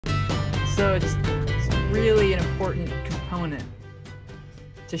So it's really an important component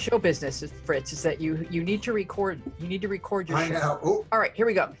to show business, Fritz, is that you need to record. You need to record your show. I know. Ooh. All right, here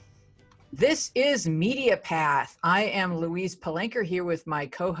we go. This is Media Path. I am Louise Palenker here with my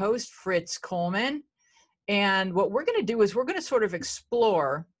co-host Fritz Coleman, and what we're going to do is we're going to sort of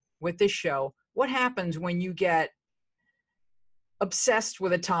explore with this show what happens when you get obsessed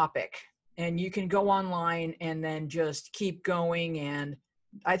with a topic, and you can go online and then just keep going. And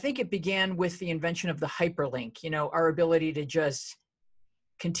I think it began with the invention of the hyperlink, our ability to just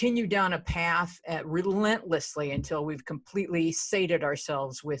continue down a path relentlessly until we've completely sated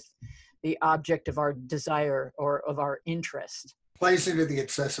ourselves with the object of our desire or of our interest. Plays into the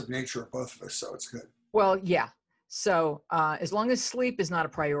obsessive nature of both of us, so it's good. Well, yeah. So as long as sleep is not a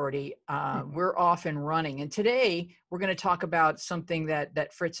priority, we're off and running. And today we're going to talk about something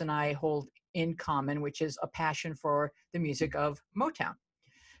that Fritz and I hold in common, which is a passion for the music of Motown.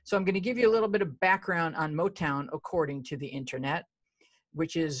 So I'm going to give you a little bit of background on Motown according to the internet,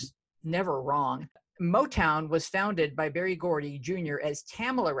 which is never wrong. Motown was founded by Gordy Jr. as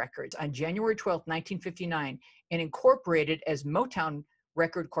Tamla Records on January 12, 1959, and incorporated as Motown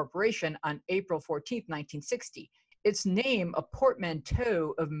Record Corporation on April 14, 1960. Its name, a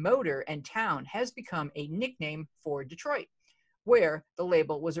portmanteau of motor and town, has become a nickname for Detroit, where the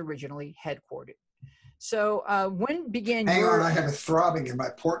label was originally headquartered. So when began Hang on, I have a throbbing in my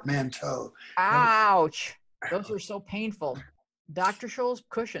portmanteau. Ouch. Those are so painful. Dr. Scholl's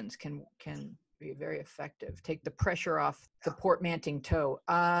cushions can be very effective. Take the pressure off the portmanteau.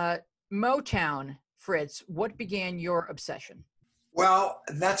 Motown, Fritz, what began your obsession? Well,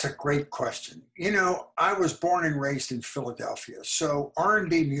 that's a great question. I was born and raised in Philadelphia, so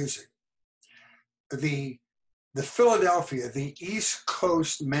R&B music, the Philadelphia, the East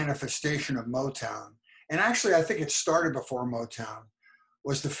Coast manifestation of Motown, and actually I think it started before Motown,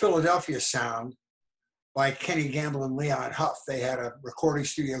 was the Philadelphia sound by Kenny Gamble and Leon Huff. They had a recording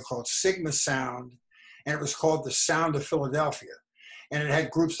studio called Sigma Sound, and it was called The Sound of Philadelphia. And it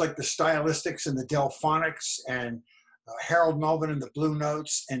had groups like the Stylistics and the Delphonics and Harold Melvin and the Blue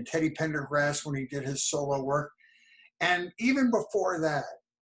Notes and Teddy Pendergrass when he did his solo work. And even before that,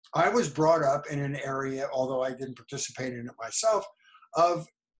 I was brought up in an area, although I didn't participate in it myself, of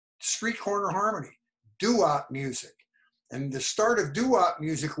street corner harmony, doo-wop music. And the start of doo-wop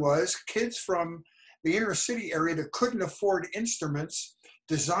music was kids from the inner city area that couldn't afford instruments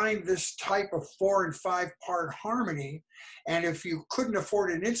designed this type of 4- and 5-part harmony. And if you couldn't afford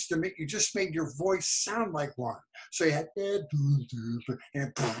an instrument, you just made your voice sound like one. So you had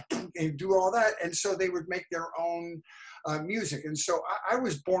and do all that. And so they would make their own music. And so I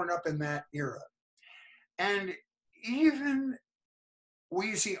was born up in that era. And even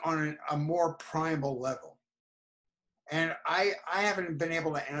Weezy on a more primal level. And I haven't been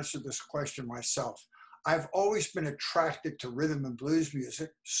able to answer this question myself. I've always been attracted to rhythm and blues music,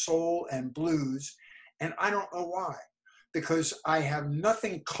 soul and blues, and I don't know why. Because I have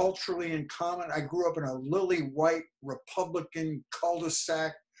nothing culturally in common. I grew up in a lily white Republican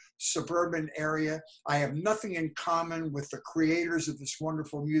cul-de-sac suburban area. I have nothing in common with the creators of this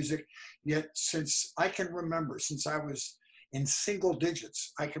wonderful music. Yet since I can remember, since I was in single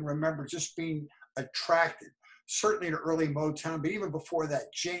digits, I can remember just being attracted, certainly to early Motown, but even before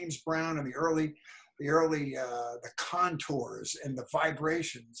that, James Brown and the Contours and the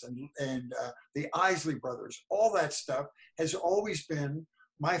Vibrations and the Isley Brothers, all that stuff has always been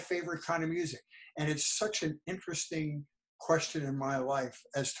my favorite kind of music. And it's such an interesting question in my life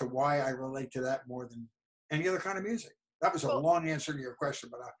as to why I relate to that more than any other kind of music. That was a long answer to your question,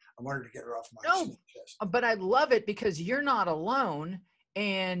 but I wanted to get it off my chest. But I love it because you're not alone,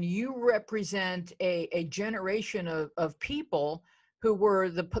 and you represent a generation of people who were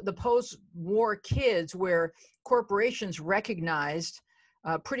the post-war kids, where corporations recognized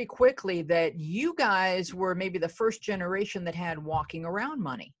pretty quickly that you guys were maybe the first generation that had walking around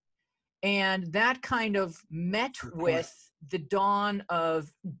money. And that kind of met with the dawn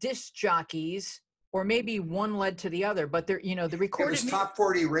of disc jockeys, or maybe one led to the other, but the recorded. It was top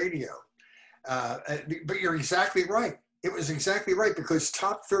 40 radio. But you're exactly right. It was exactly right, because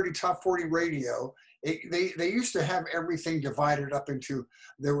top 30, top 40 radio, they used to have everything divided up into,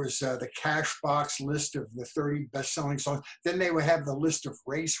 there was the cash box list of the 30 best-selling songs. Then they would have the list of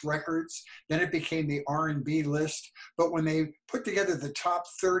race records. Then it became the R&B list. But when they put together the top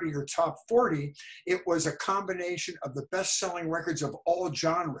 30 or top 40, it was a combination of the best-selling records of all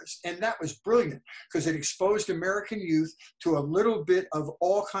genres. And that was brilliant, because it exposed American youth to a little bit of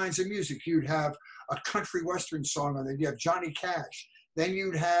all kinds of music. You'd have a country western song on there. You have Johnny Cash. Then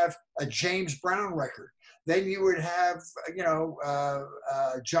you'd have a James Brown record. Then you would have,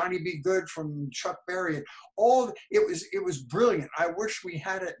 Johnny B. Good from Chuck Berry, and it was brilliant. I wish we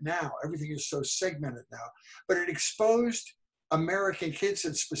had it now. Everything is so segmented now, but it exposed American kids,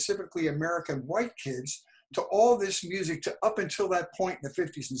 and specifically American white kids, to all this music to up until that point in the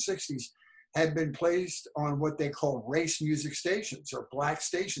 50s and 60s had been placed on what they call race music stations or black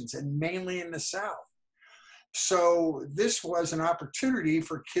stations, and mainly in the South. So this was an opportunity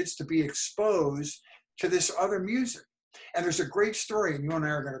for kids to be exposed to this other music. And there's a great story, and you and I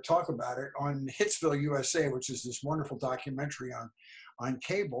are going to talk about it, on Hitsville, USA, which is this wonderful documentary on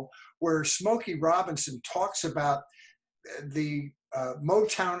cable, where Smokey Robinson talks about the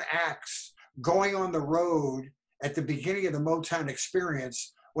Motown acts going on the road at the beginning of the Motown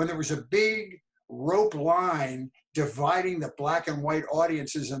experience, when there was a big rope line dividing the black and white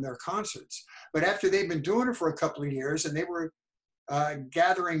audiences in their concerts. But after they'd been doing it for a couple of years, and they were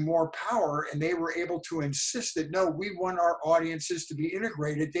gathering more power, and they were able to insist that, no, we want our audiences to be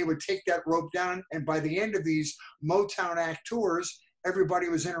integrated, they would take that rope down, and by the end of these Motown act tours, everybody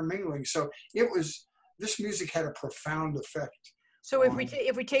was intermingling. So this music had a profound effect. So if we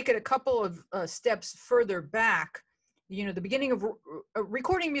take it a couple of steps further back, the beginning of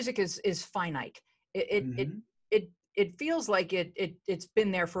recording music is finite. It feels like it's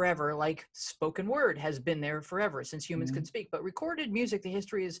been there forever. Like spoken word has been there forever since humans could speak. But recorded music, the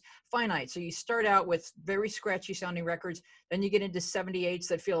history is finite. So you start out with very scratchy sounding records, then you get into 78s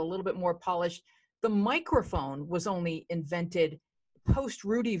that feel a little bit more polished. The microphone was only invented post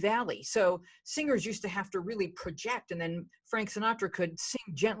Rudy Valley. So singers used to have to really project, and then Frank Sinatra could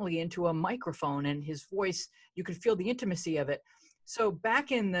sing gently into a microphone, and his voice, you could feel the intimacy of it. So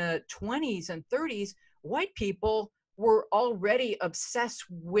back in the 20s and 30s, white people were already obsessed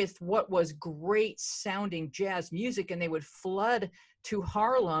with what was great sounding jazz music, and they would flood to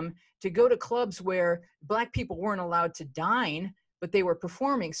Harlem to go to clubs where black people weren't allowed to dine, but they were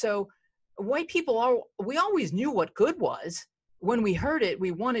performing. So white people, we always knew what good was. When we heard it, we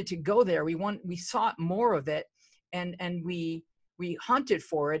wanted to go there. We sought more of it, and we hunted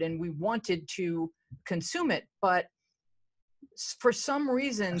for it, and we wanted to consume it. But for some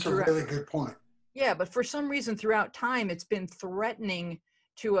reason, that's a really good point. Yeah, but for some reason throughout time, it's been threatening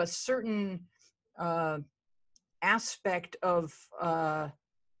to a certain aspect of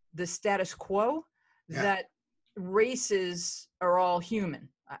the status quo, that races are all human.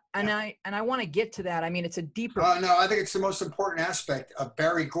 And I want to get to that. I mean, it's a deeper. No, I think it's the most important aspect of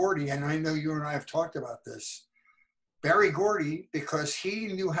Barry Gordy, and I know you and I have talked about this. Barry Gordy, because he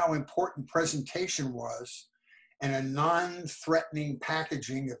knew how important presentation was, and a non-threatening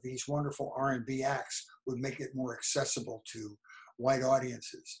packaging of these wonderful R&B acts would make it more accessible to white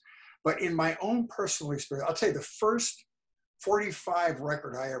audiences. But in my own personal experience, I'll tell you, the first 45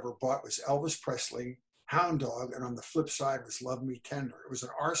 record I ever bought was Elvis Presley, Hound Dog, and on the flip side was Love Me Tender. It was an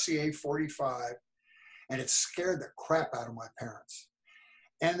RCA 45, and it scared the crap out of my parents.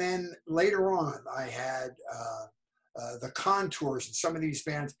 And then later on, I had the Contours and some of these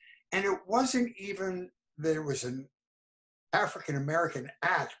bands, and it wasn't even that it was an African-American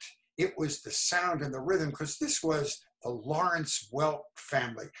act, it was the sound and the rhythm, because this was the Lawrence Welk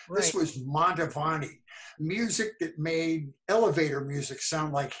family. Right. This was Montavani, music that made elevator music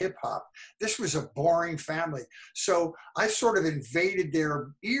sound like hip hop. This was a boring family. So I sort of invaded their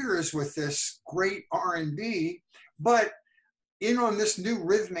ears with this great R&B, but in on this new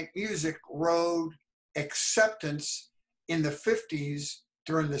rhythmic music rode acceptance in the 50s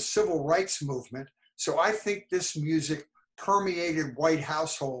during the civil rights movement. So I think this music permeated white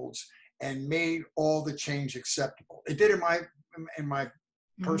households and made all the change acceptable. It did in my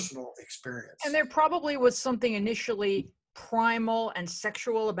personal experience. And there probably was something initially primal and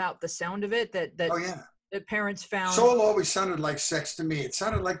sexual about the sound of it that that parents found. Soul always sounded like sex to me. It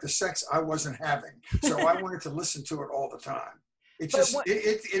sounded like the sex I wasn't having. So I wanted to listen to it all the time.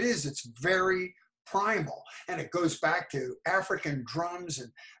 It's very primal. And it goes back to African drums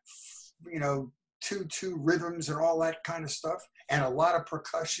and, 2/2 rhythms and all that kind of stuff, and a lot of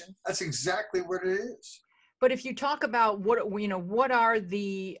percussion. That's exactly what it is. But if you talk about what are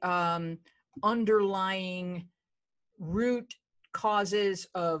the underlying root causes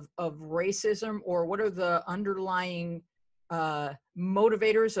of racism, or what are the underlying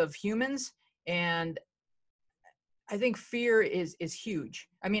motivators of humans? And I think fear is huge.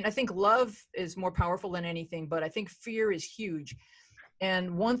 I mean, I think love is more powerful than anything, but I think fear is huge.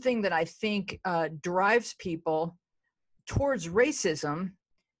 And one thing that I think drives people towards racism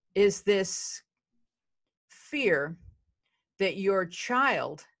is this fear that your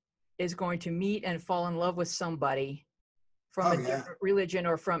child is going to meet and fall in love with somebody from a different religion,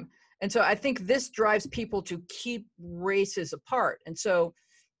 or from, And so I think this drives people to keep races apart. And so,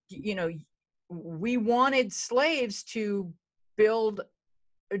 you know, we wanted slaves to build,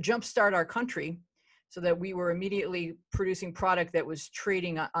 jumpstart our country so that we were immediately producing product that was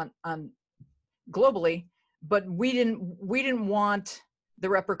trading on globally, but we didn't want the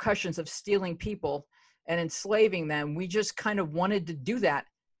repercussions of stealing people and enslaving them. We just kind of wanted to do that,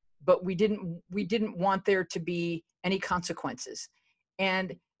 but we didn't want there to be any consequences.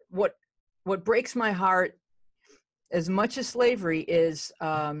 And what breaks my heart as much as slavery is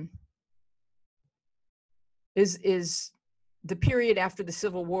the period after the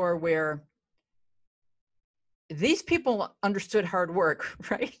Civil War where these people understood hard work,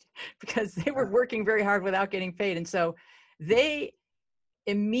 right? Because they were working very hard without getting paid. And so they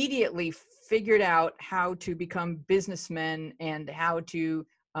immediately figured out how to become businessmen and how to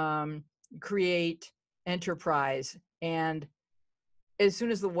create enterprise. And as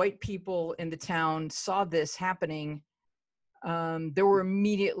soon as the white people in the town saw this happening, there were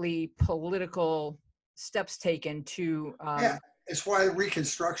immediately political steps taken to yeah, it's why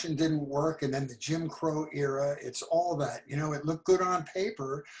Reconstruction didn't work, and then the Jim Crow era. It's all that, you know. It looked good on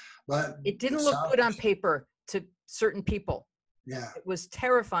paper, but it didn't the look South good on was, paper to certain people. yeah, It was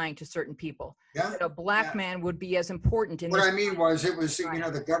terrifying to certain people yeah, that a black yeah. man would be as important in What this. I mean was, it was, you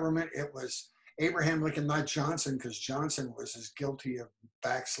know, the government. It was Abraham Lincoln, not Johnson, because Johnson was as guilty of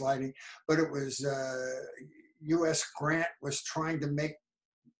backsliding. But it was U.S. Grant was trying to make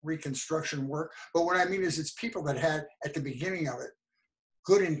Reconstruction work. But what I mean is, it's people that had at the beginning of it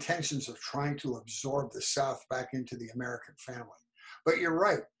good intentions of trying to absorb the South back into the American family. But you're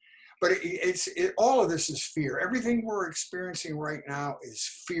right. But all of this is fear. Everything we're experiencing right now is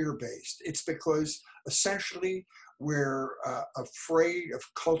fear-based. It's because essentially we're afraid of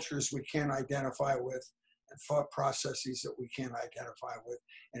cultures we can't identify with and thought processes that we can't identify with.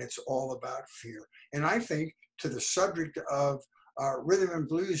 And it's all about fear. And I think to the subject of rhythm and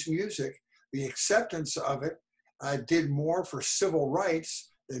blues music, the acceptance of it did more for civil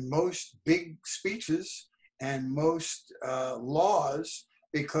rights than most big speeches and most laws,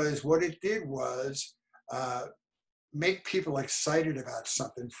 because what it did was make people excited about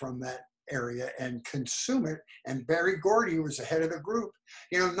something from that area and consume it. And Barry Gordy was the head of the group.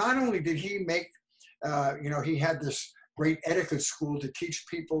 You know, not only did he make, you know, he had this great etiquette school to teach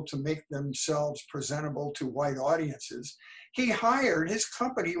people to make themselves presentable to white audiences. He hired, his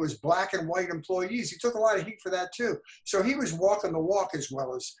company was black and white employees. He took a lot of heat for that too. So he was walking the walk as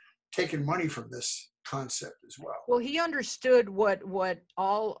well as taking money from this concept as well. Well, he understood what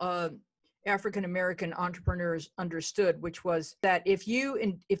all African American entrepreneurs understood, which was that if you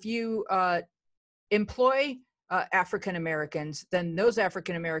employ African Americans, then those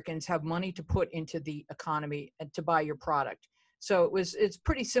African Americans have money to put into the economy and to buy your product. So it's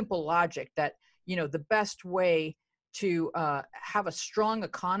pretty simple logic that, you know, the best way to have a strong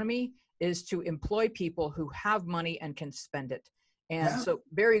economy is to employ people who have money and can spend it. And Yeah. so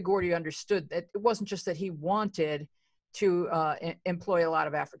Barry Gordy understood that it wasn't just that he wanted to employ a lot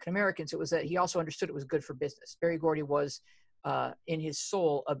of African Americans, it was that he also understood it was good for business. Barry Gordy was in his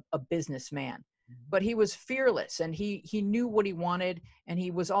soul a businessman, but he was fearless and he knew what he wanted, and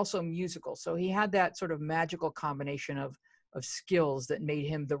he was also musical. So he had that sort of magical combination of skills that made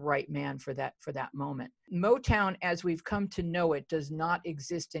him the right man for that moment. Motown, as we've come to know it, does not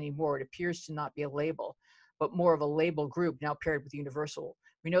exist anymore. It appears to not be a label, but more of a label group now paired with Universal.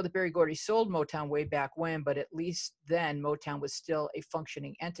 We know that Barry Gordy sold Motown way back when, but at least then Motown was still a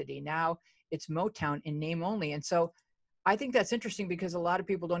functioning entity. Now it's Motown in name only. And so I think that's interesting because a lot of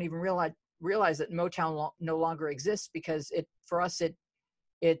people don't even realize that Motown no longer exists, because for us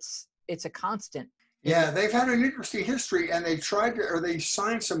it's a constant. Yeah, they've had an interesting history, and they tried to, or they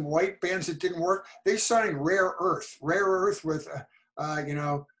signed some white bands that didn't work. They signed Rare Earth with, you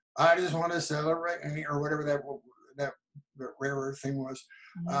know, I just want to celebrate, or whatever that Rare Earth thing was.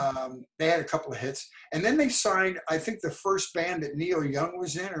 They had a couple of hits, and then they signed, I think, the first band that Neil Young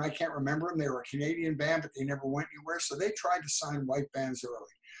was in, and I can't remember them. They were a Canadian band, but they never went anywhere. So they tried to sign white bands early.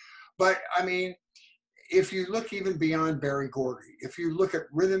 But I mean, if you look even beyond Barry Gordy, if you look at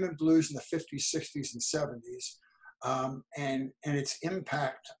rhythm and blues in the 50s, 60s, and 70s, and its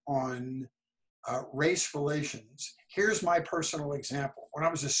impact on race relations, here's my personal example. When I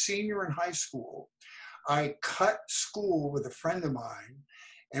was a senior in high school, I cut school with a friend of mine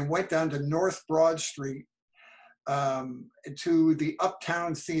and went down to North Broad Street to the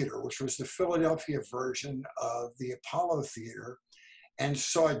Uptown Theater, which was the Philadelphia version of the Apollo Theater, and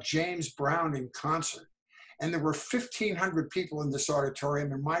saw James Brown in concert. And there were 1,500 people in this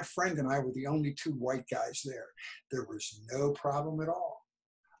auditorium, and my friend and I were the only two white guys there. There was no problem at all.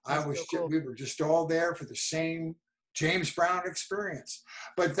 That's so cool. We were just all there for the same James Brown experience.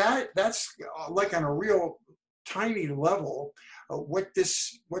 But that's like on a real tiny level, what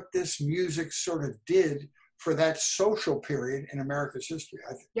this music sort of did for that social period in America's history,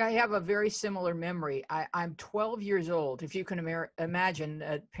 I think. Yeah, I have a very similar memory. I'm 12 years old. If you can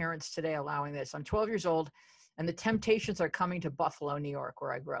imagine parents today allowing this. I'm 12 years old, and the Temptations are coming to Buffalo, New York,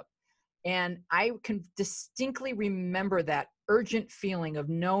 where I grew up. And I can distinctly remember that urgent feeling of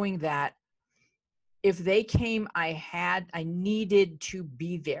knowing that if they came, I needed to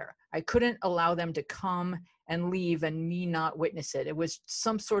be there. I couldn't allow them to come and leave and me not witness it. It was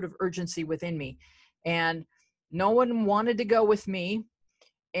some sort of urgency within me. And no one wanted to go with me.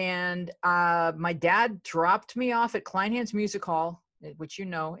 And my dad dropped me off at Kleinhans Music Hall, which you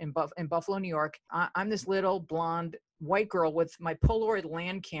know, in Buffalo, New York. I'm this little blonde white girl with my Polaroid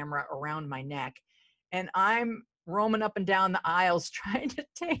land camera around my neck. And I'm roaming up and down the aisles trying to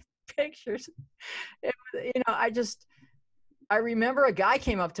take pictures. I remember a guy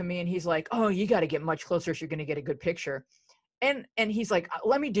came up to me and he's like, "Oh, you got to get much closer if you're going to get a good picture." And he's like,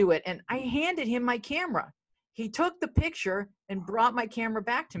 "Let me do it." And I handed him my camera. He took the picture and brought my camera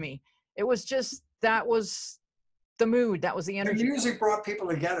back to me. It was just, that was the mood. That was the energy. The music brought people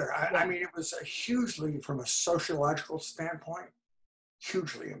together. Yeah. I mean, it was hugely, from a sociological standpoint,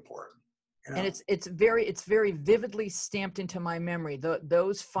 hugely important. You know? And it's very vividly stamped into my memory.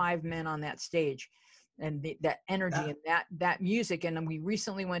 Those five men on that stage, and that energy and that music. And then we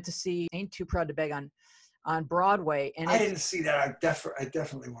recently went to see Ain't Too Proud to Beg on Broadway. And I didn't see that. I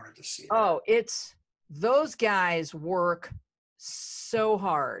definitely wanted to see that. Oh, those guys work so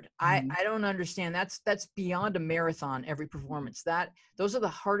hard. I don't understand. That's beyond a marathon, every performance. Those are the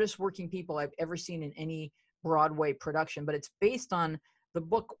hardest working people I've ever seen in any Broadway production, but it's based on the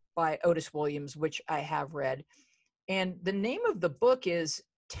book by Ottis Williams, which I have read. And the name of the book is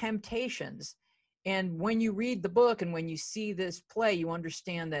Temptations. And when you read the book and when you see this play, you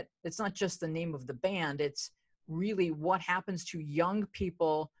understand that it's not just the name of the band, it's really what happens to young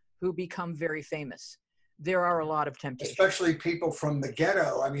people who become very famous. There are a lot of temptations. Especially people from the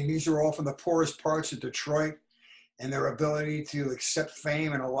ghetto. I mean, these are all from the poorest parts of Detroit, and their ability to accept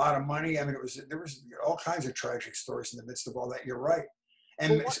fame and a lot of money. I mean, there was all kinds of tragic stories in the midst of all that. You're right.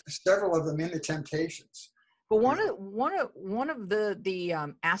 And several of them in the Temptations. But one of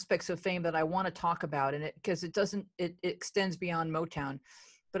the aspects of fame that I want to talk about, and because it extends beyond Motown,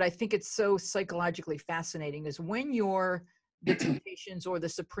 but I think it's so psychologically fascinating, is when you're the Temptations or the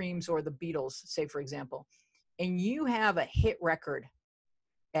Supremes or the Beatles, say for example, and you have a hit record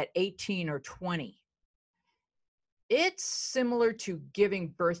at 18 or 20, it's similar to giving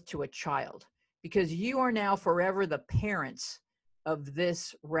birth to a child, because you are now forever the parents of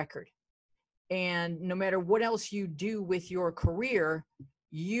this record. And no matter what else you do with your career,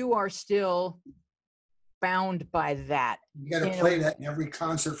 you are still bound by that. You got to play that in every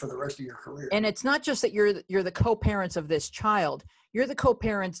concert for the rest of your career. And it's not just that you're the co-parents of this child. You're the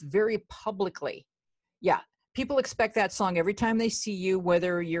co-parents very publicly. Yeah, people expect that song every time they see you,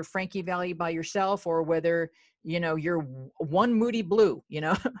 whether you're Frankie Valli by yourself or whether, you're one Moody Blue,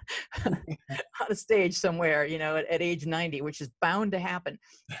 on a stage somewhere, at age 90, which is bound to happen.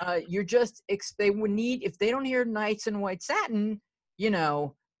 If they don't hear Nights in White Satin,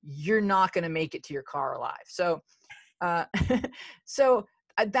 you're not going to make it to your car alive. So,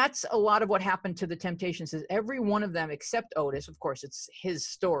 that's a lot of what happened to the Temptations. Is every one of them except Ottis, of course, it's his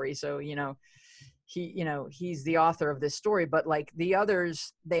story. So, he's the author of this story, but like the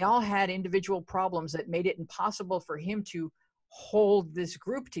others, they all had individual problems that made it impossible for him to hold this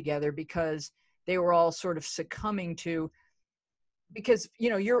group together, because they were all sort of succumbing to, because,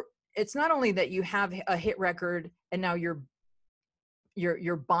 it's not only that you have a hit record and now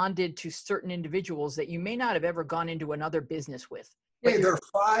you're bonded to certain individuals that you may not have ever gone into another business with. Yeah, there are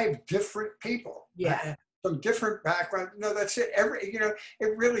five different people. Yeah. From different backgrounds. No, that's it.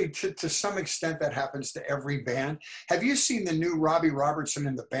 It really, to some extent, that happens to every band. Have you seen the new Robbie Robertson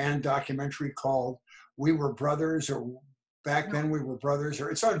and the Band documentary called "We Were Brothers" or "Back Then We Were Brothers"?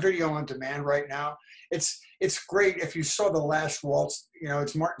 Or it's on video on demand right now. It's great. If you saw The Last Waltz,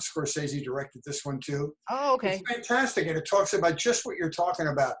 it's Martin Scorsese directed this one too. Oh, okay. It's fantastic, and it talks about just what you're talking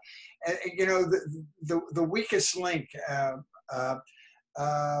about. And the weakest link.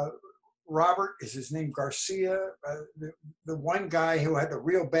 Robert, is his name Garcia, the one guy who had the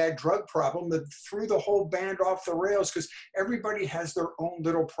real bad drug problem that threw the whole band off the rails, because everybody has their own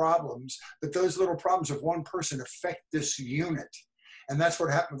little problems, but those little problems of one person affect this unit. And that's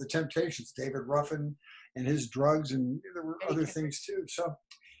what happened with the Temptations, David Ruffin and his drugs, and there were other things too. So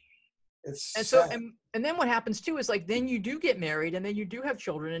It's And so, sad. and then what happens too is like, then you do get married and then you do have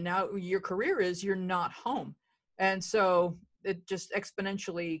children and now your career is you're not home. And so it just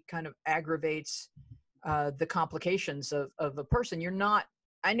exponentially kind of aggravates the complications of a person. You're not,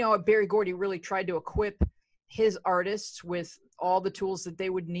 I know Barry Gordy really tried to equip his artists with all the tools that they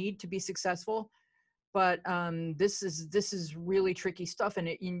would need to be successful. But this is really tricky stuff. And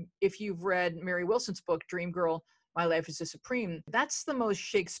if you've read Mary Wilson's book, Dreamgirl, My Life is a Supreme, that's the most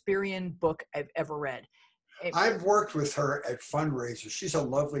Shakespearean book I've ever read. I've worked with her at fundraisers. She's a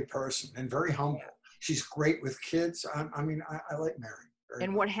lovely person and very humble. She's great with kids. I mean, I like Mary.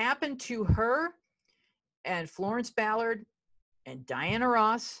 And what happened to her and Florence Ballard and Diana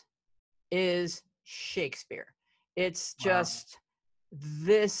Ross is Shakespeare. It's just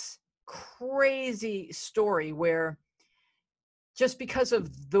this crazy story where just because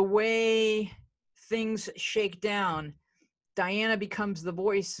of the way things shake down, Diana becomes the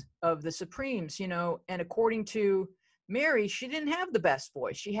voice of the Supremes, you know, and according to Mary, she didn't have the best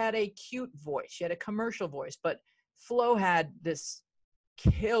voice. She had a cute voice. She had a commercial voice, but Flo had this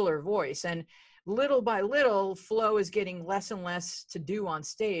killer voice. And little by little, Flo is getting less and less to do on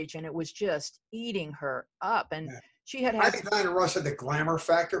stage, and it was just eating her up. And she had I think Diana Ross had the glamour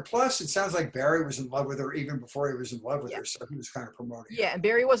factor. Plus, it sounds like Barry was in love with her even before he was in love with her, so he was kind of promoting her. And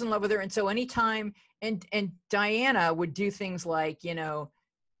Barry was in love with her, and so anytime, and Diana would do things like, you know,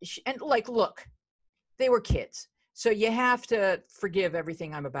 and like, look, they were kids, so you have to forgive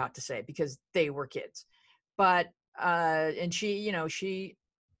everything I'm about to say because they were kids, but and she, you know, she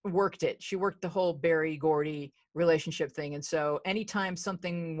worked it. She worked the whole Barry Gordy relationship thing. And so anytime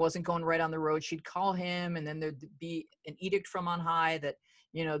something wasn't going right on the road, she'd call him, and then there'd be an edict from on high that,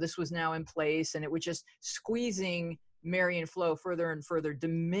 you know, this was now in place, and it was just squeezing Mary and Flo further and further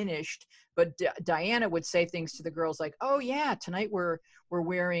diminished. But Diana would say things to the girls like, oh yeah, tonight we're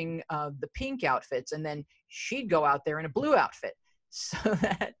wearing the pink outfits. And then she'd go out there in a blue outfit. So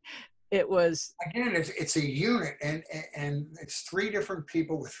that it was, again, it's a unit, and it's three different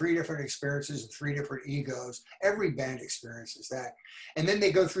people with three different experiences and three different egos. Every band experiences that, and then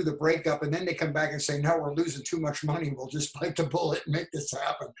they go through the breakup, and then they come back and say, no, we're losing too much money, we'll just bite the bullet and make this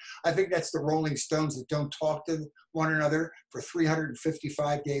happen. I think that's the Rolling Stones that don't talk to one another for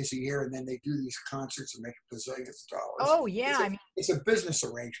 355 days a year, and then they do these concerts and make bazillions of dollars. Oh yeah, it's a business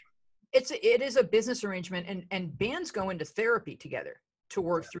arrangement. It is a business arrangement, and bands go into therapy together to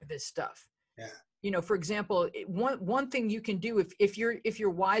work through this stuff. Yeah. You know, for example, one thing you can do if you're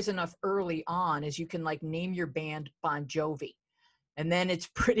wise enough early on is you can like name your band Bon Jovi, and then it's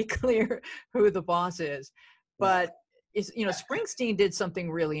pretty clear who the boss is. But is, you know, Springsteen did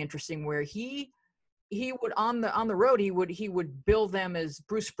something really interesting where he would on the road he would bill them as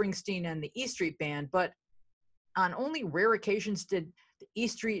Bruce Springsteen and the E Street Band, but on only rare occasions did the E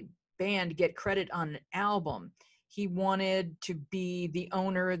Street Band get credit on an album. He wanted to be the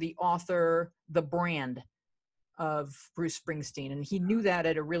owner, the author, the brand of Bruce Springsteen. And he knew that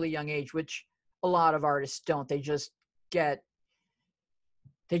at a really young age, which a lot of artists don't. They just want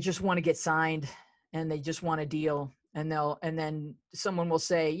to get signed, and they just want a deal. And then someone will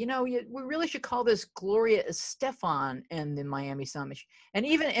say, you know, we really should call this Gloria Estefan and the Miami Sound Machine.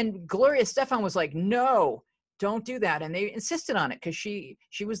 And Gloria Estefan was like, no, don't do that. And they insisted on it because she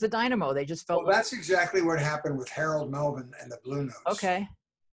was the dynamo. They just felt. Well, that's exactly what happened with Harold Melvin and the Blue Notes. Okay.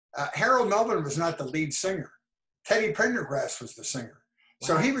 Harold Melvin was not the lead singer. Teddy Pendergrass was the singer. Wow.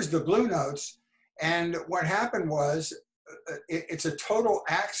 So he was the Blue Notes. And what happened was, it's a total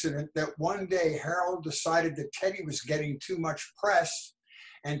accident that one day Harold decided that Teddy was getting too much press,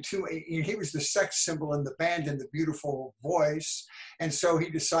 and he was the sex symbol in the band and the beautiful voice. And so he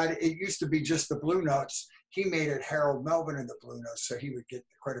decided it used to be just the Blue Notes. He made it Harold Melvin and the Blue Notes so he would get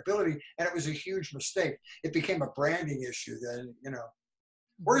the credibility. And it was a huge mistake. It became a branding issue then, you know.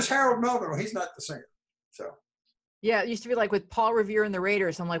 Where's Harold Melvin? Well, he's not the singer. So. Yeah, it used to be like with Paul Revere and the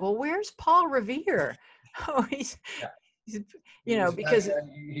Raiders. I'm like, well, where's Paul Revere? Oh, he's you know, because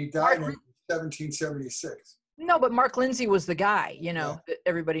he died in 1776. No, but Mark Lindsay was the guy, you know, that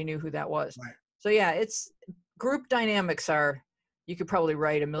everybody knew who that was. Right. So yeah, it's group dynamics are, you could probably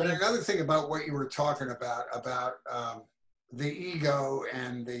write a million. But another thing about what you were talking about the ego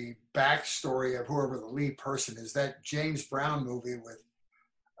and the backstory of whoever the lead person is, that James Brown movie with,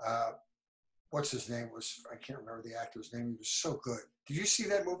 what's his name was, I can't remember the actor's name. He was so good. Did you see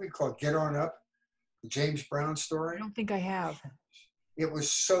that movie called Get On Up? The James Brown story? I don't think I have. It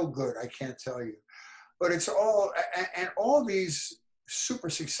was so good, I can't tell you. But it's all, and all these super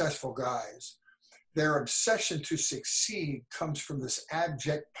successful guys, their obsession to succeed comes from this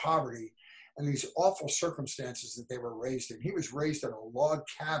abject poverty. and these awful circumstances that they were raised in. He was raised in a log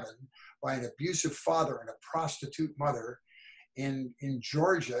cabin by an abusive father and a prostitute mother in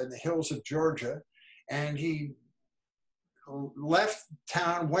Georgia, in the hills of Georgia. And he left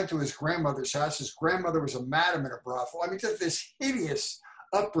town, went to his grandmother's house. His grandmother was a madam in a brothel. I mean, just this hideous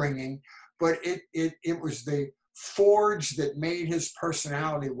upbringing, but it was the forge that made his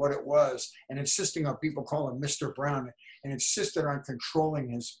personality what it was, and insisting on people calling him Mr. Brown, and insisted on controlling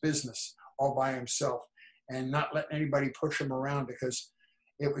his business all by himself and not letting anybody push him around, because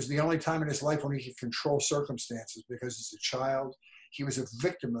it was the only time in his life when he could control circumstances, because as a child, he was a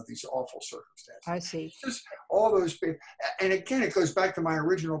victim of these awful circumstances. I see. Just all those people. And again, it goes back to my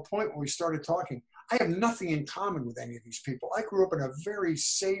original point when we started talking. I have nothing in common with any of these people. I grew up in a very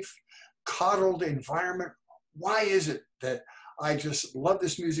safe, coddled environment. Why is it that I just love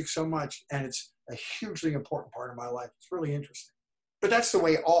this music so much, and it's a hugely important part of my life? It's really interesting. But that's the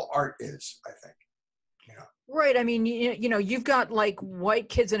way all art is, I think. You know. Right. I mean, you know, you've got like white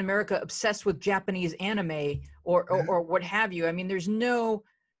kids in America obsessed with Japanese anime or what have you. I mean, there's no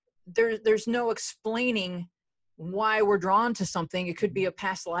explaining why we're drawn to something. It could be a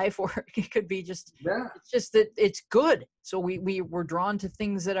past life, or it could be just, it's just that it's good. So we're drawn to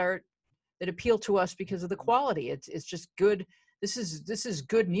things that appeal to us because of the quality. It's just good. This is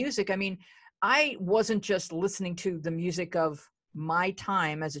good music. I mean, I wasn't just listening to the music of my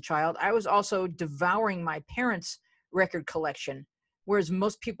time as a child. I was also devouring my parents' record collection, whereas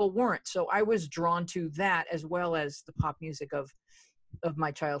most people weren't. So I was drawn to that as well as the pop music of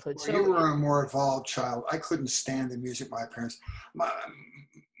my childhood. Well, so you were a more evolved child. I couldn't stand the music of my parents.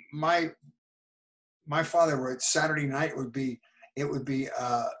 My father would, Saturday night would be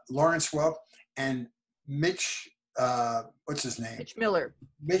Lawrence Welk and Mitch, what's his name?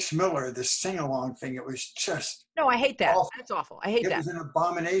 Mitch Miller, the sing-along thing. It was just no, I hate that. awful. That's awful. I hate that. It was an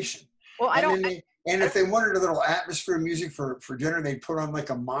abomination. Well, And if they wanted a little atmosphere music for dinner, they'd put on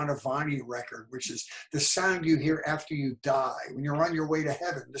like a Mantovani record, which is the sound you hear after you die. When you're on your way to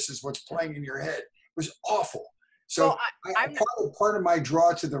heaven, this is what's playing in your head. It was awful. So part of my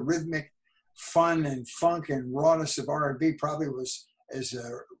draw to the rhythmic fun and funk and rawness of R&B probably was as a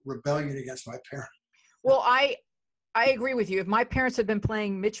rebellion against my parents. Well, I agree with you. If my parents had been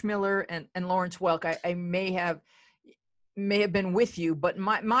playing Mitch Miller and Lawrence Welk, I may have been with you. But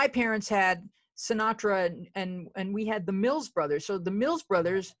my parents had Sinatra and we had the Mills Brothers. So the Mills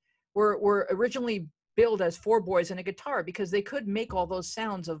Brothers were originally billed as four boys and a guitar because they could make all those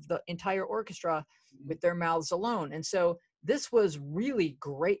sounds of the entire orchestra with their mouths alone. And so this was really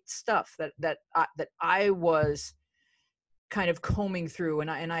great stuff that I was kind of combing through,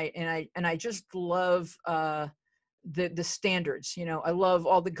 and I just love the standards. You know, I love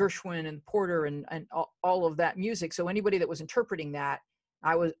all the Gershwin and Porter and all of that music. So anybody that was interpreting that,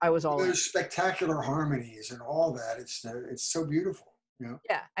 I was all in. Those spectacular harmonies and all that. It's so beautiful. You know?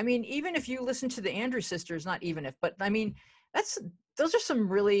 Yeah, I mean, even if you listen to the Andrews Sisters, not even if, but I mean, those are some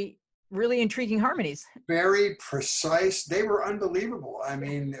really, really intriguing harmonies. Very precise. They were unbelievable. I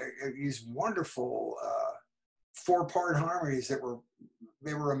mean, these wonderful 4-part harmonies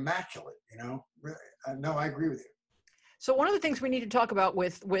they were immaculate. You know, really. No, I agree with you. So one of the things we need to talk about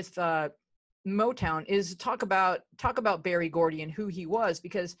with Motown is talk about Berry Gordy and who he was,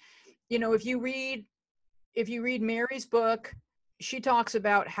 because, you know, if you read Mary's book, she talks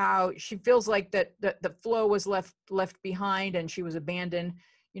about how she feels like that Flo was left behind and she was abandoned,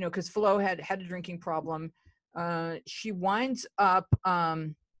 you know, because Flo had a drinking problem. She winds up,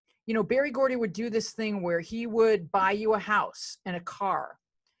 you know, Berry Gordy would do this thing where he would buy you a house and a car,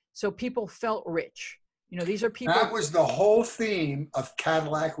 so people felt rich. You know, these are people. That was the whole theme of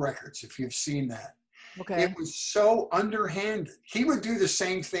Cadillac Records, if you've seen that. Okay. It was so underhanded. He would do the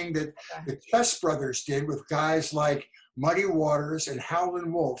same thing that the Chess Brothers did with guys like Muddy Waters and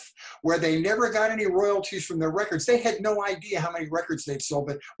Howlin' Wolf, where they never got any royalties from their records. They had no idea how many records they'd sold,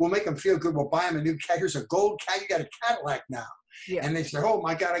 but we'll make them feel good. We'll buy them a new cat. Here's a gold cat. You got a Cadillac now. Yeah. And they said, oh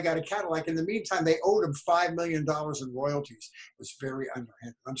my God, I got a Cadillac. In the meantime, they owed him $5 million in royalties. It was very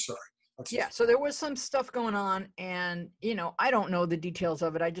underhanded. I'm sorry. Yeah, so there was some stuff going on, and, you know, I don't know the details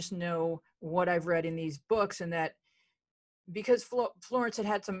of it. I just know what I've read in these books, and that because Florence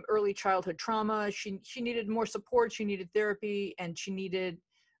had some early childhood trauma, she needed more support, she needed therapy, and she needed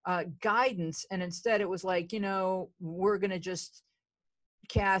guidance. And instead it was like, you know, we're going to just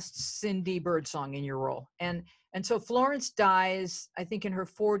cast Cindy Birdsong in your role. And so Florence dies, I think in her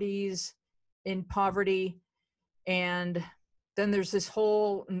 40s, in poverty, and then there's this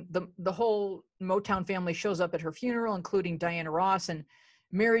whole, the whole Motown family shows up at her funeral, including Diana Ross. And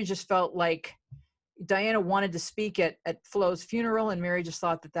Mary just felt like, Diana wanted to speak at Flo's funeral, and Mary just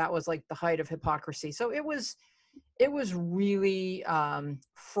thought that that was like the height of hypocrisy. So it was really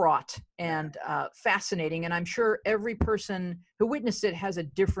fraught and fascinating. And I'm sure every person who witnessed it has a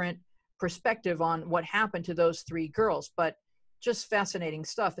different perspective on what happened to those three girls, but just fascinating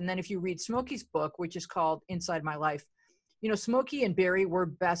stuff. And then if you read Smokey's book, which is called Inside My Life, you know, Smokey and Barry were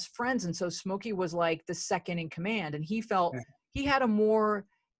best friends. And so Smokey was like the second in command, and he felt he had a more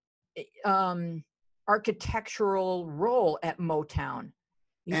architectural role at Motown.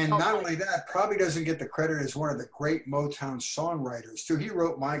 And not only that, probably doesn't get the credit as one of the great Motown songwriters too. He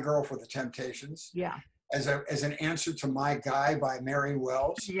wrote "My Girl" for the Temptations. Yeah. As an answer to "My Guy" by Mary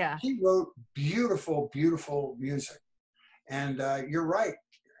Wells. Yeah. He wrote beautiful, beautiful music. And you're right.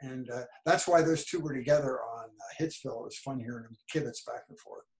 And that's why those two were together on Hitsville. It was fun hearing them kibitz back and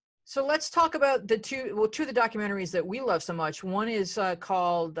forth. So let's talk about two of the documentaries that we love so much. One is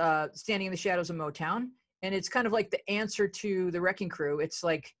called Standing in the Shadows of Motown. And it's kind of like the answer to the Wrecking Crew. It's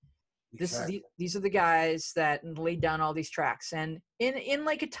like, these are the guys that laid down all these tracks. And in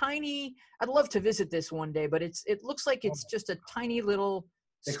like a tiny, I'd love to visit this one day, but it looks like it's just a tiny little.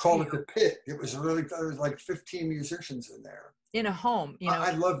 They called it the Pit. It was like 15 musicians in there. In a home, you know.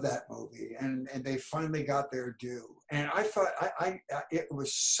 I love that movie, and they finally got their due. And I thought it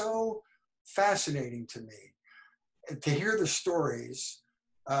was so fascinating to me to hear the stories.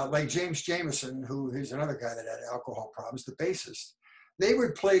 Like James Jameson, who is another guy that had alcohol problems, the bassist. They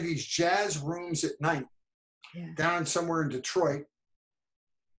would play these jazz rooms at night down somewhere in Detroit,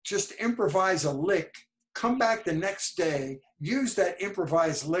 just improvise a lick, come back the next day, use that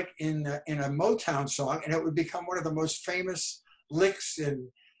improvised lick in a Motown song, and it would become one of the most famous licks in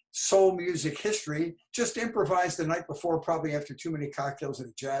soul music history, just improvised the night before, probably after too many cocktails at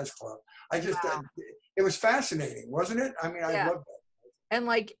a jazz club. It was fascinating, wasn't it? I mean, I loved that.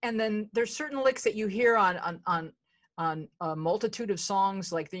 And then there's certain licks that you hear on a multitude of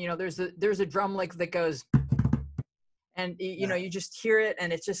songs. Like, you know, there's a drum lick that goes, and you know, you just hear it,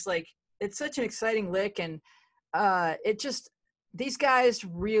 and it's just like, it's such an exciting lick. And these guys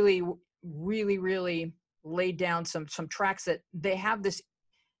really, really, really laid down some tracks that they have this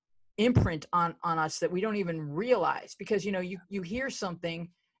imprint on us that we don't even realize, because, you know, you hear something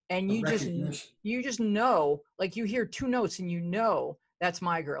and you just know, like you hear two notes and you know that's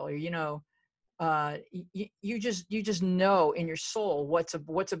My Girl, or, you know, you just know in your soul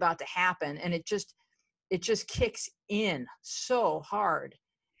what's about to happen, and it just kicks in so hard.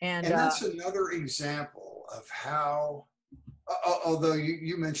 And that's another example of how, although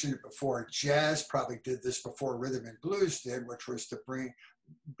you mentioned it before, jazz probably did this before rhythm and blues did, which was to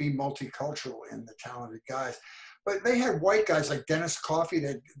be multicultural in the talented guys. But they had white guys like Dennis Coffey,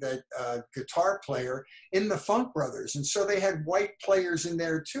 that guitar player in the Funk Brothers. And so they had white players in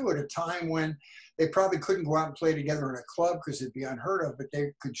there too, at a time when they probably couldn't go out and play together in a club because it'd be unheard of, but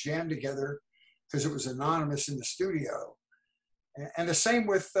they could jam together because it was anonymous in the studio. And the same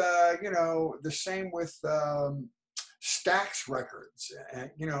with, Stax Records. And,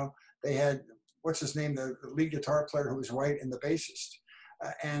 you know, they had, what's his name, the lead guitar player who was white, and the bassist.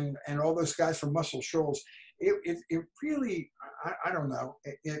 And all those guys from Muscle Shoals. It really, I don't know,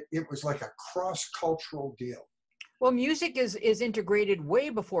 it was like a cross-cultural deal. Well, music is integrated way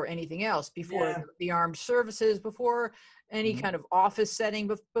before anything else, before the armed services, before any kind of office setting,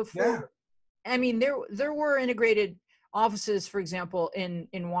 before. I mean, there were integrated offices, for example,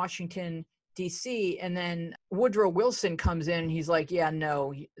 in Washington, D.C., and then Woodrow Wilson comes in and he's like, yeah,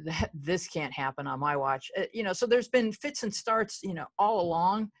 no, this can't happen on my watch. You know, so there's been fits and starts, you know, all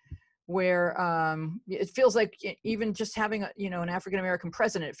along, where it feels like even just having an African-American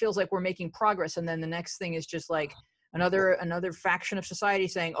president, it feels like we're making progress. And then the next thing is just like another faction of society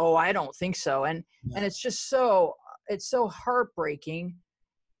saying, oh, I don't think so. And it's just it's so heartbreaking,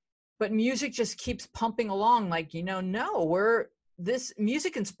 but music just keeps pumping along. Like, you know, no, this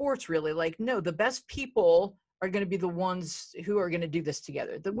music and sports really, like, no, the best people are going to be the ones who are going to do this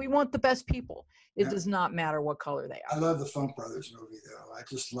together. That we want the best people. It does not matter what color they are. I love the Funk Brothers movie, though. I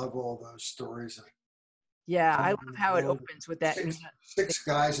just love all those stories. Yeah, I love how it opens with that. Six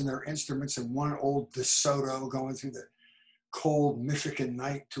guys and their instruments and one old DeSoto going through the cold Michigan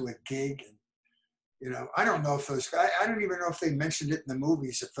night to a gig. And, you know, I don't know if those guys, I don't even know if they mentioned it in the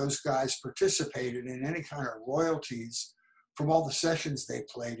movies, if those guys participated in any kind of royalties from all the sessions they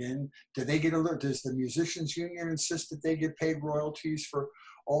played in. Do they get does the musicians union insist that they get paid royalties for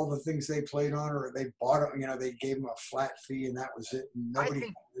all the things they played on, or they bought it, you know, they gave them a flat fee and that was it? And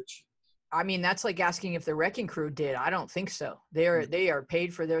nobody. I mean, that's like asking if the Wrecking Crew did. I don't think so. They are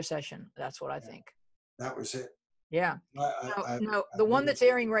paid for their session. That's what I think. That was it. Yeah. I, No, I, no, I the one really, that's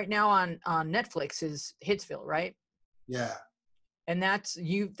airing right now on Netflix is Hitsville, right? yeah. And that's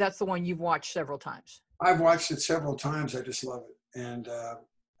the one you've watched several times. I've watched it several times. I just love it. And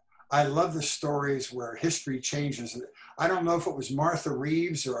I love the stories where history changes. I don't know if it was Martha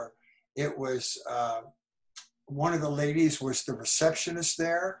Reeves or it was one of the ladies was the receptionist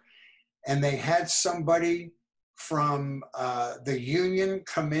there, and they had somebody from the union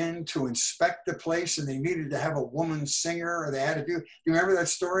come in to inspect the place, and they needed to have a woman singer, or they had to do. You remember that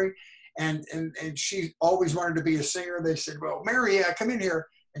story? And she always wanted to be a singer. They said, "Well, Mary, yeah, come in here."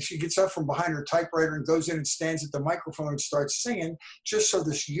 And she gets up from behind her typewriter and goes in and stands at the microphone and starts singing, just so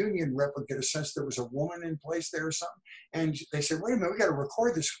this union rep would get a sense there was a woman in place there or something. And they said, "Wait a minute, we got to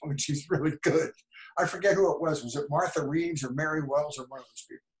record this woman. She's really good." I forget who it was. Was it Martha Reeves or Mary Wells or one of those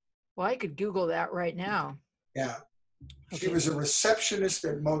people? Well, I could Google that right now. Yeah. She Okay. was a receptionist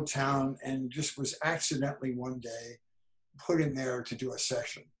at Motown and just was accidentally one day put in there to do a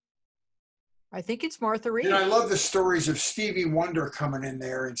session. I think it's Martha And I Reeves. love the stories of Stevie Wonder coming in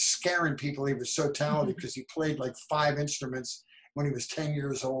there and scaring people. He was so talented because he played like 5 instruments when he was 10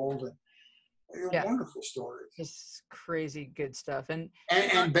 years old. And Yeah, wonderful stories. it's crazy good stuff. And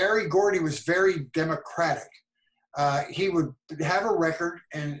Barry Gordy was very democratic. He would have a record,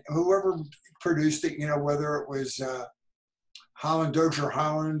 and whoever produced it, whether it was Holland Dozier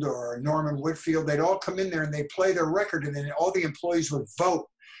Holland or Norman Whitfield, they'd all come in there and they'd play their record, and then all the employees would vote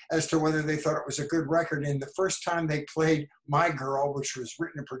as to whether they thought it was a good record. And the first time they played My Girl, which was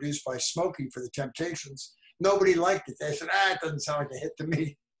written and produced by Smokey for the Temptations, nobody liked it. They said, it doesn't sound like a hit to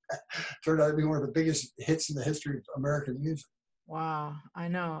me. Turned out to be one of the biggest hits in the history of American music. Wow, I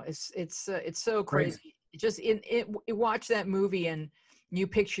know it's so Crazy. crazy. You watch that movie and you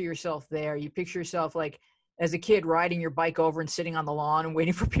picture yourself there. You picture yourself like as a kid riding your bike over and sitting on the lawn and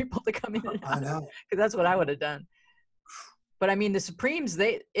waiting for people to come in and I out. know. Because that's what I would have done. But I mean, the Supremes,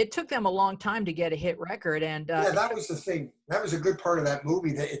 it took them a long time to get a hit record, and Yeah, that was the thing. That was a good part of that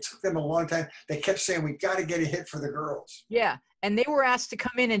movie. That it took them a long time. They kept saying, "We got to get a hit for the girls." yeah, and they were asked to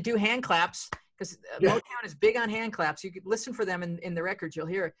come in and do hand claps because Yeah. Motown is big on hand claps. You could listen for them in the records. You'll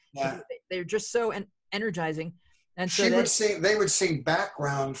hear it. Yeah. They're just so energizing. And so They would sing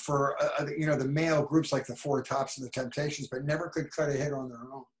background for the male groups like the Four Tops and the Temptations, but never could cut a hit on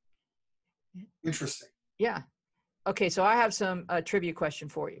their own. Interesting. Yeah. Okay, so I have some trivia question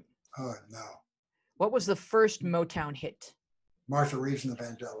for you. Oh no. What was the first Motown hit? Martha Reeves and the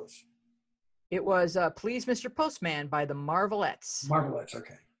Vandellas. It was "Please, Mr. Postman" by the Marvelettes. Marvelettes,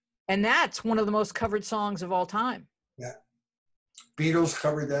 okay. And that's one of the most covered songs of all time. Yeah. Beatles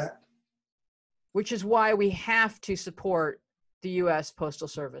covered that. Which is why we have to support the U.S. Postal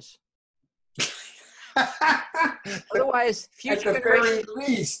Service. Otherwise, at the very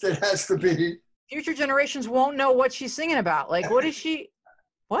least, it has to be. Future generations won't know what she's singing about. Like, what is she?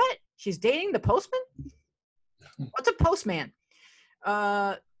 What? She's dating the postman? What's a postman?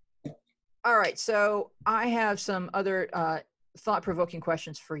 All right. So I have some other thought-provoking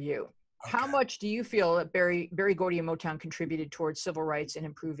questions for you. Okay. How much do you feel that Berry Gordy and Motown contributed towards civil rights and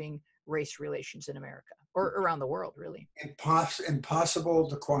improving race relations in America or around the world, really? Impossible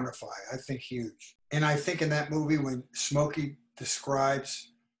to quantify. I think huge. And I think in that movie when Smokey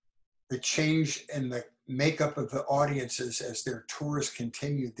describes the change in the makeup of the audiences as their tours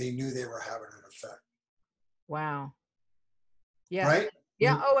continued, they knew they were having an effect. Wow. Yeah. Right?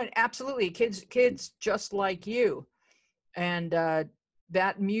 Yeah. Oh, and absolutely. Kids just like you. And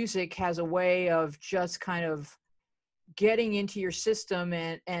that music has a way of just kind of getting into your system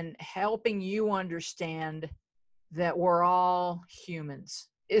and helping you understand that we're all humans.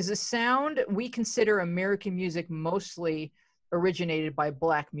 Is a sound we consider American music mostly originated by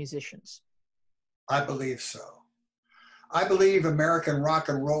Black musicians? I believe so. I believe American rock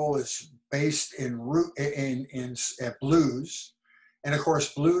and roll is based in blues. And of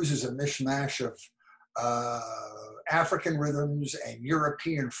course, blues is a mishmash of African rhythms and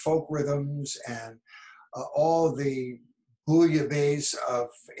European folk rhythms and all the bouillabaisse of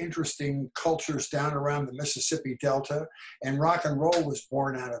interesting cultures down around the Mississippi Delta. And rock and roll was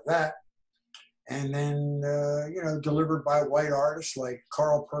born out of that. And then, delivered by white artists like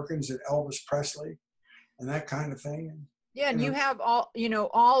Carl Perkins and Elvis Presley and that kind of thing. Yeah, and you have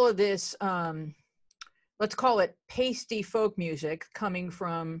all of this, let's call it pasty folk music coming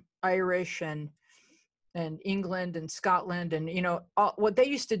from Irish and England and Scotland. And, what they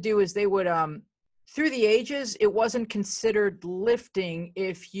used to do is they would, through the ages, it wasn't considered lifting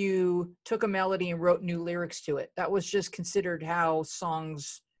if you took a melody and wrote new lyrics to it. That was just considered how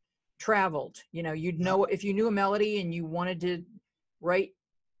songs traveled. You'd know if you knew a melody and you wanted to write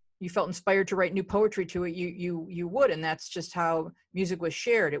you felt inspired to write new poetry to it, you would, and that's just how music was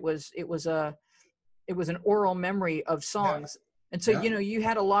shared. It was an oral memory of songs. And so, Yeah. you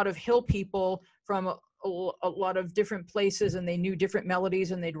had a lot of hill people from a lot of different places, and they knew different melodies,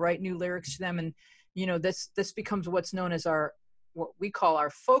 and they'd write new lyrics to them. And, this becomes what's known as what we call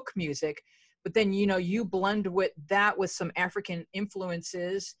our folk music. But then, you blend with some African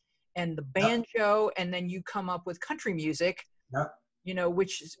influences and the banjo, and then you come up with country music,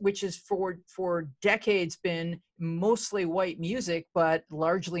 which is for decades been mostly white music, but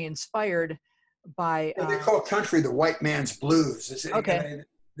largely inspired by They call country the white man's blues. Okay.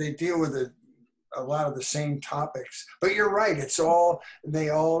 They deal with a lot of the same topics, but you're right. They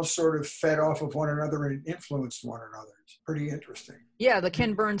all sort of fed off of one another and influenced one another. It's pretty interesting. Yeah, the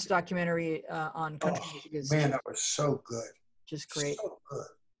Ken Burns documentary on country music is that was so good. Just great. So good.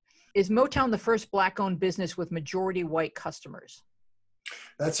 Is Motown the first Black-owned business with majority white customers?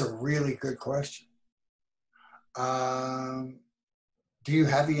 That's a really good question. Do you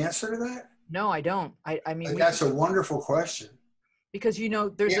have the answer to that? No, I don't. I mean, that's a wonderful question. Because he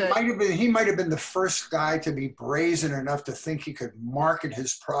might have been the first guy to be brazen enough to think he could market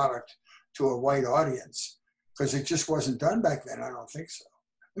his product to a white audience, because it just wasn't done back then. I don't think so.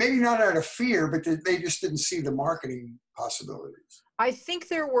 Maybe not out of fear, but they just didn't see the marketing possibilities. I think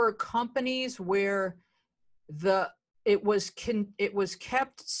there were companies where it was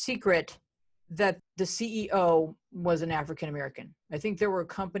kept secret that the CEO was an African American. I think there were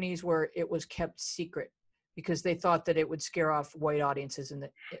companies where it was kept secret because they thought that it would scare off white audiences.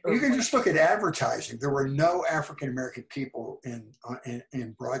 You can just look at advertising. There were no African American people in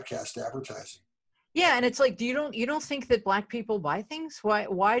broadcast advertising. Yeah, and it's like, you don't think that Black people buy things?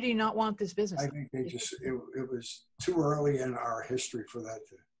 Why do you not want this business? I think it was too early in our history for that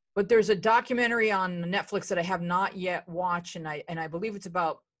to. But there's a documentary on Netflix that I have not yet watched, and I believe it's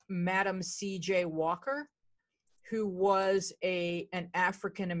about Madam C.J. Walker, who was an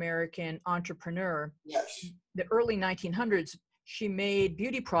African American entrepreneur. Yes. The early 1900s, she made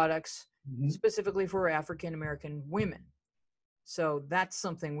beauty products specifically for African American women. So that's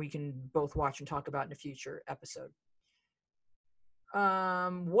something we can both watch and talk about in a future episode.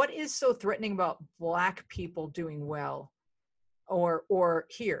 What is so threatening about Black people doing well, or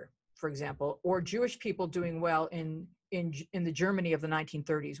here, for example, or Jewish people doing well in the Germany of the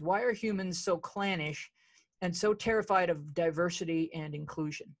 1930s? Why are humans so clannish and so terrified of diversity and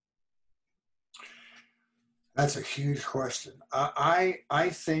inclusion? That's a huge question. I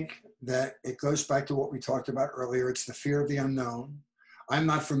think that it goes back to what we talked about earlier. It's the fear of the unknown. I'm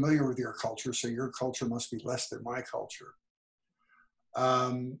not familiar with your culture, so your culture must be less than my culture.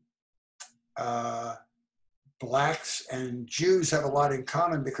 Blacks and Jews have a lot in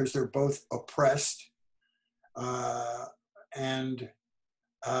common because they're both oppressed.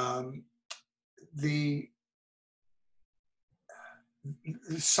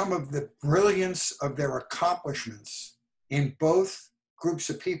 Some of the brilliance of their accomplishments in both groups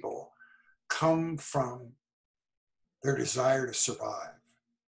of people come from their desire to survive.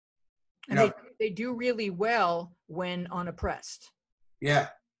 And they do really well when unoppressed. Yeah.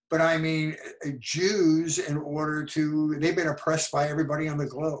 But I mean, Jews, they've been oppressed by everybody on the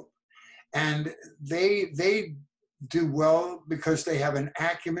globe. And they do well because they have an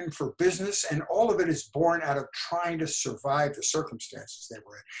acumen for business, and all of it is born out of trying to survive the circumstances they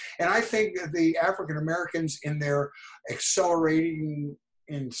were in. And I think the African Americans, in their accelerating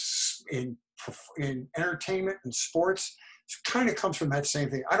in entertainment and sports, kind of comes from that same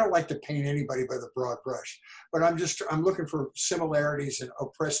thing. I don't like to paint anybody by the broad brush, but I'm looking for similarities in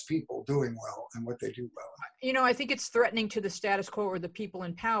oppressed people doing well and what they do well. I think it's threatening to the status quo or the people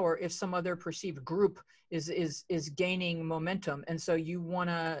in power if some other perceived group is gaining momentum. And so you want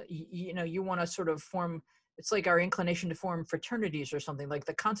to sort of form, it's like our inclination to form fraternities or something. Like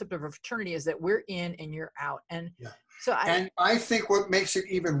the concept of a fraternity is that we're in and you're out. And so I think what makes it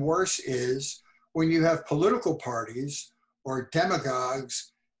even worse is when you have political parties or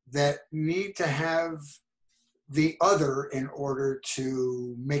demagogues that need to have the other in order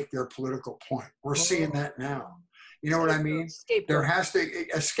to make their political point. We're seeing that now. You know what I mean? There has to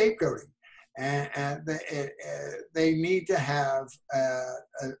a scapegoating, and they need to have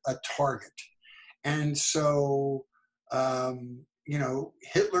a target. And so,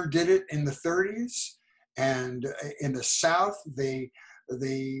 Hitler did it in the 30s, and in the South, the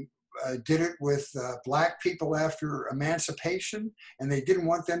did it with black people after emancipation, and they didn't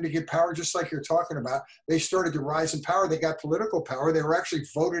want them to get power, just like you're talking about. They started to rise in power. They got political power. They were actually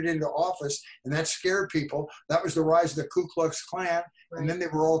voted into office, and that scared people. That was the rise of the Ku Klux Klan, and then they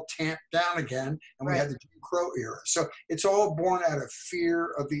were all tamped down again, and we had the Jim Crow era. So it's all born out of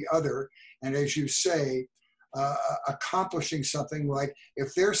fear of the other, and as you say, accomplishing something like,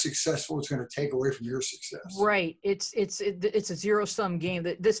 if they're successful, it's going to take away from your success. Right. It's a zero-sum game.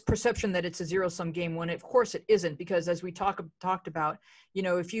 This perception that it's a zero-sum game, when of course it isn't, because as we talked about,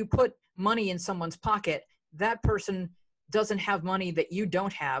 if you put money in someone's pocket, that person doesn't have money that you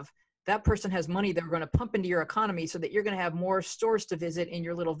don't have. That person has money they're going to pump into your economy so that you're going to have more stores to visit in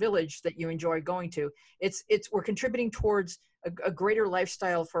your little village that you enjoy going to. We're contributing towards a greater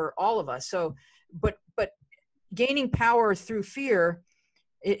lifestyle for all of us. So, but gaining power through fear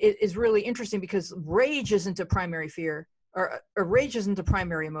is really interesting, because rage isn't a primary fear, or rage isn't a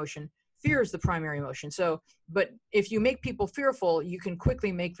primary emotion. Fear is the primary emotion. So, but if you make people fearful, you can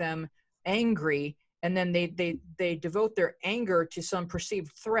quickly make them angry, and then they devote their anger to some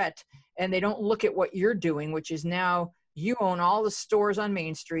perceived threat, and they don't look at what you're doing, which is now you own all the stores on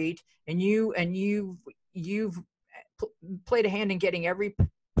Main Street, and you've played a hand in getting every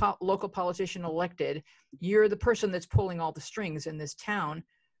local politician elected. You're the person that's pulling all the strings in this town,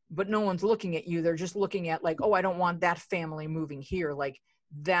 but no one's looking at you. They're just looking at like, oh, I don't want that family moving here. Like,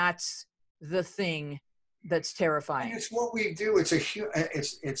 that's the thing that's terrifying. And it's what we do. Listen,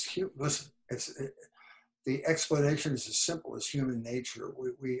 the explanation is as simple as human nature.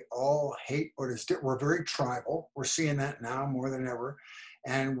 We all hate what is different. We're very tribal. We're seeing that now more than ever.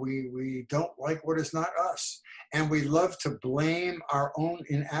 And we don't like what is not us. And we love to blame our own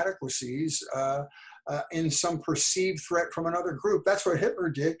inadequacies in some perceived threat from another group. That's what Hitler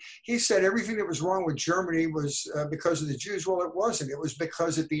did. He said everything that was wrong with Germany was because of the Jews. Well, it wasn't. It was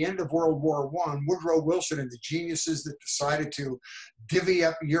because at the end of World War I, Woodrow Wilson and the geniuses that decided to divvy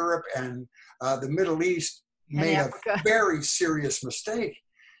up Europe and the Middle East made a very serious mistake.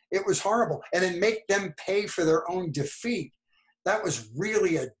 It was horrible. And then make them pay for their own defeat. That was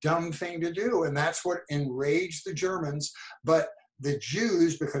really a dumb thing to do, and that's what enraged the Germans. But the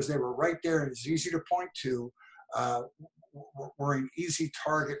Jews, because they were right there and it's easy to point to, were an easy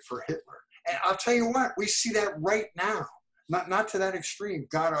target for Hitler. And I'll tell you what, we see that right now. Not to that extreme.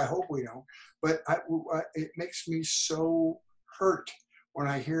 God, I hope we don't. But it makes me so hurt when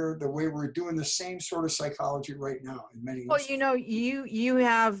I hear the way we're doing the same sort of psychology right now in many instances. Well, you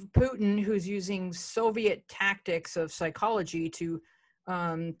have Putin, who's using Soviet tactics of psychology to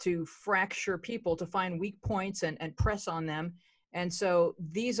fracture people, to find weak points and press on them. And so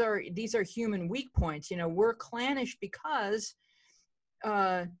these are human weak points. We're clannish because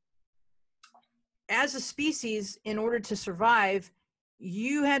as a species, in order to survive,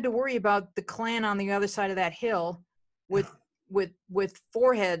 you had to worry about the clan on the other side of that hill with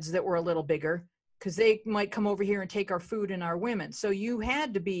foreheads that were a little bigger, because they might come over here and take our food and our women. So you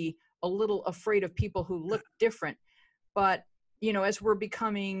had to be a little afraid of people who look different. But, as we're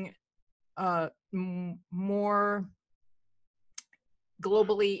becoming more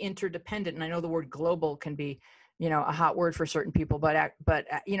globally interdependent, and I know the word global can be, a hot word for certain people, but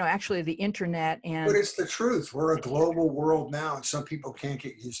actually the internet and. But it's the truth. We're a global world now, and some people can't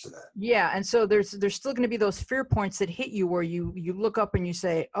get used to that. Yeah, and so there's still going to be those fear points that hit you, where you look up and you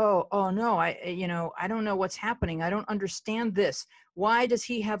say, oh no, I don't know what's happening. I don't understand this. Why does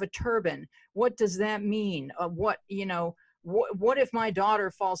he have a turban? What does that mean? What if my daughter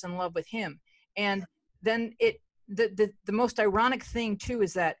falls in love with him? And then the most ironic thing too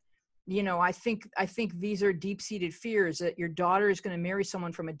is that, I think these are deep-seated fears, that your daughter is going to marry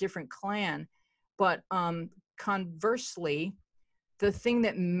someone from a different clan. But conversely, the thing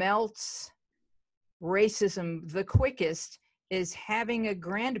that melts racism the quickest is having a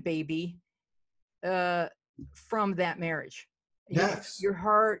grandbaby from that marriage. Yes. Your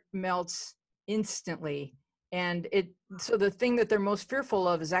heart melts instantly. And so the thing that they're most fearful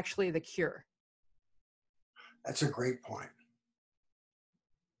of is actually the cure. That's a great point.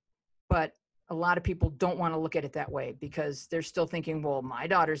 But a lot of people don't want to look at it that way, because they're still thinking, well, my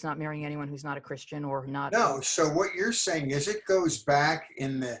daughter's not marrying anyone who's not a Christian or not. No. So what you're saying is it goes back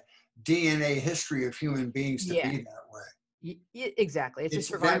in the DNA history of human beings to be that way. Exactly. It's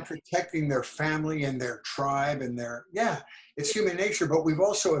them protecting their family and their tribe and it's human nature, but we've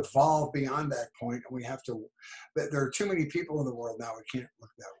also evolved beyond that point, and we have to, there are too many people in the world now. We can't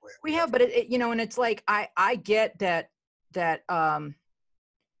look that way. We have, but and it's like, I get that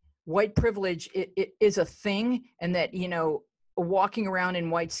white privilege it is a thing, and that walking around in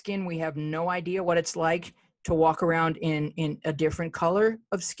white skin, we have no idea what it's like to walk around in a different color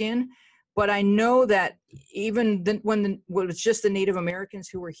of skin. But I know that even when it was just the Native Americans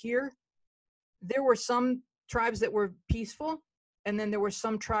who were here, there were some tribes that were peaceful, and then there were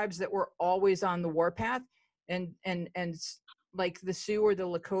some tribes that were always on the warpath, and like the Sioux or the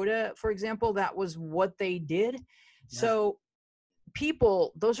Lakota, for example, that was what they did. Yeah. So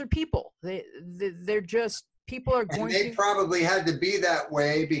people, those are people. They're just, people are going to. And they probably had to be that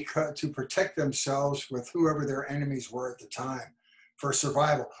way because to protect themselves with whoever their enemies were at the time for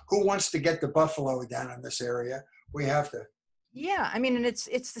survival. Who wants to get the buffalo down in this area? We have to. Yeah, I mean, and it's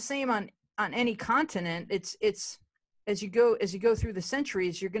the same on any continent. It's as you go through the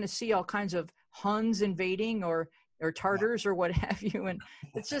centuries, you're going to see all kinds of Huns invading or Tartars or what have you, and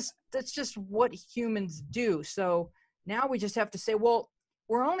that's just what humans do. So now we just have to say, well,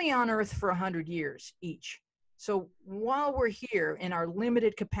 we're only on Earth for 100 years each. So while we're here in our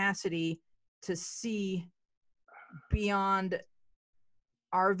limited capacity to see beyond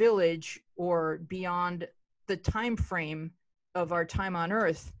our village or beyond the time frame of our time on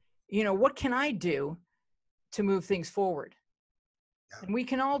Earth, you know, what can I do to move things forward? Yeah. And we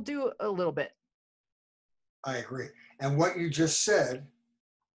can all do a little bit. I agree. And what you just said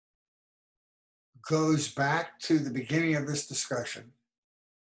goes back to the beginning of this discussion,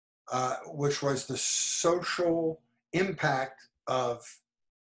 which was the social impact of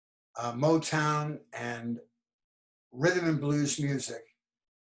Motown and rhythm and blues music.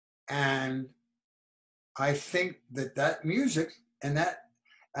 And I think that music and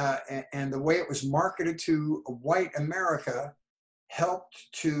and the way it was marketed to white America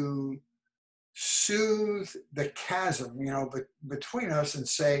helped to soothe the chasm, you know, between us and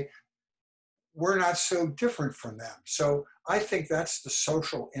say, we're not so different from them. So I think that's the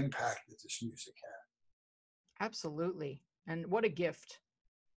social impact that this music had. Absolutely. And what a gift.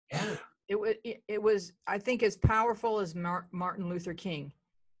 Yeah. It was, I think, as powerful as Martin Luther King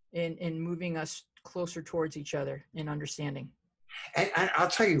in moving us closer towards each other in understanding. And I'll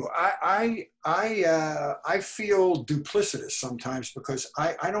tell you, I feel duplicitous sometimes because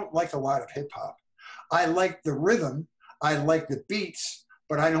I don't like a lot of hip hop. I like the rhythm, I like the beats,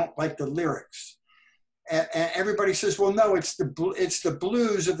 but I don't like the lyrics. And everybody says, well, no, it's the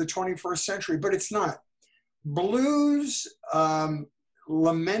blues of the 21st century, but it's not. Blues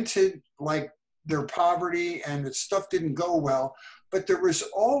lamented like their poverty and that stuff didn't go well, but there was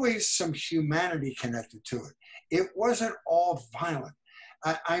always some humanity connected to it. It wasn't all violent.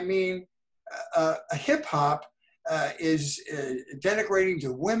 I mean, hip hop is denigrating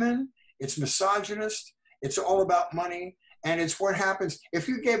to women. It's misogynist. It's all about money. And it's what happens if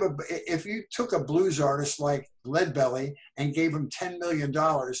you took a blues artist like Leadbelly and gave him $10 million,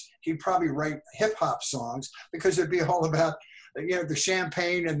 he'd probably write hip hop songs because it'd be all about, you know, the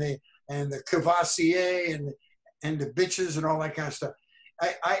champagne and the Cavassier and the bitches and all that kind of stuff.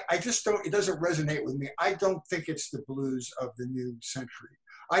 I just don't, it doesn't resonate with me. I don't think it's the blues of the new century.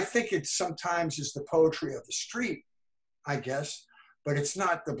 I think it sometimes is the poetry of the street, I guess, but it's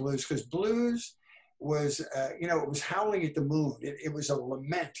not the blues, because blues was, you know, it was howling at the moon. It was a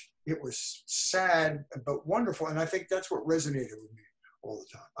lament. It was sad, but wonderful. And I think that's what resonated with me all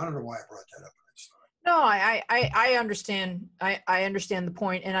the time. I don't know why I brought that up. No, I understand. I understand the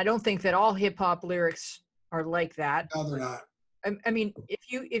point, and I don't think that all hip hop lyrics are like that. No, they're not. I mean,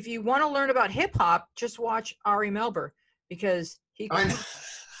 if you want to learn about hip hop, just watch Ari Melber, because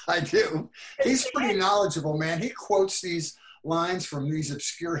I do. He's pretty knowledgeable, man. He quotes these lines from these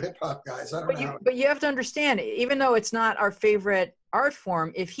obscure hip hop guys. I don't know. But you have to understand, even though it's not our favorite art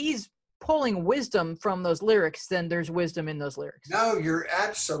form, if he's pulling wisdom from those lyrics, then there's wisdom in those lyrics. No, you're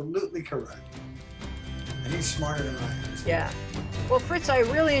absolutely correct. And he's smarter than I am. Yeah. Well, Fritz, I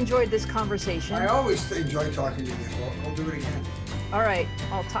really enjoyed this conversation. I always enjoy talking to you. We'll do it again. All right.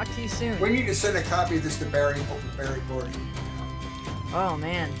 I'll talk to you soon. We need to send a copy of this to Barry Gordy. Oh,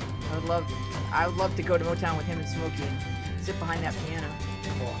 man. I would love to go to Motown with him and Smokey and sit behind that piano.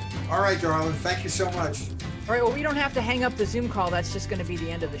 Cool. All right, darling. Thank you so much. All right. Well, we don't have to hang up the Zoom call. That's just going to be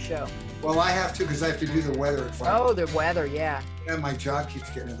the end of the show. Well, I have to, because I have to do the weather at 5. Oh, the weather. Yeah. And my job keeps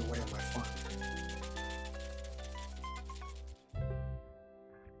getting in the way of my fun.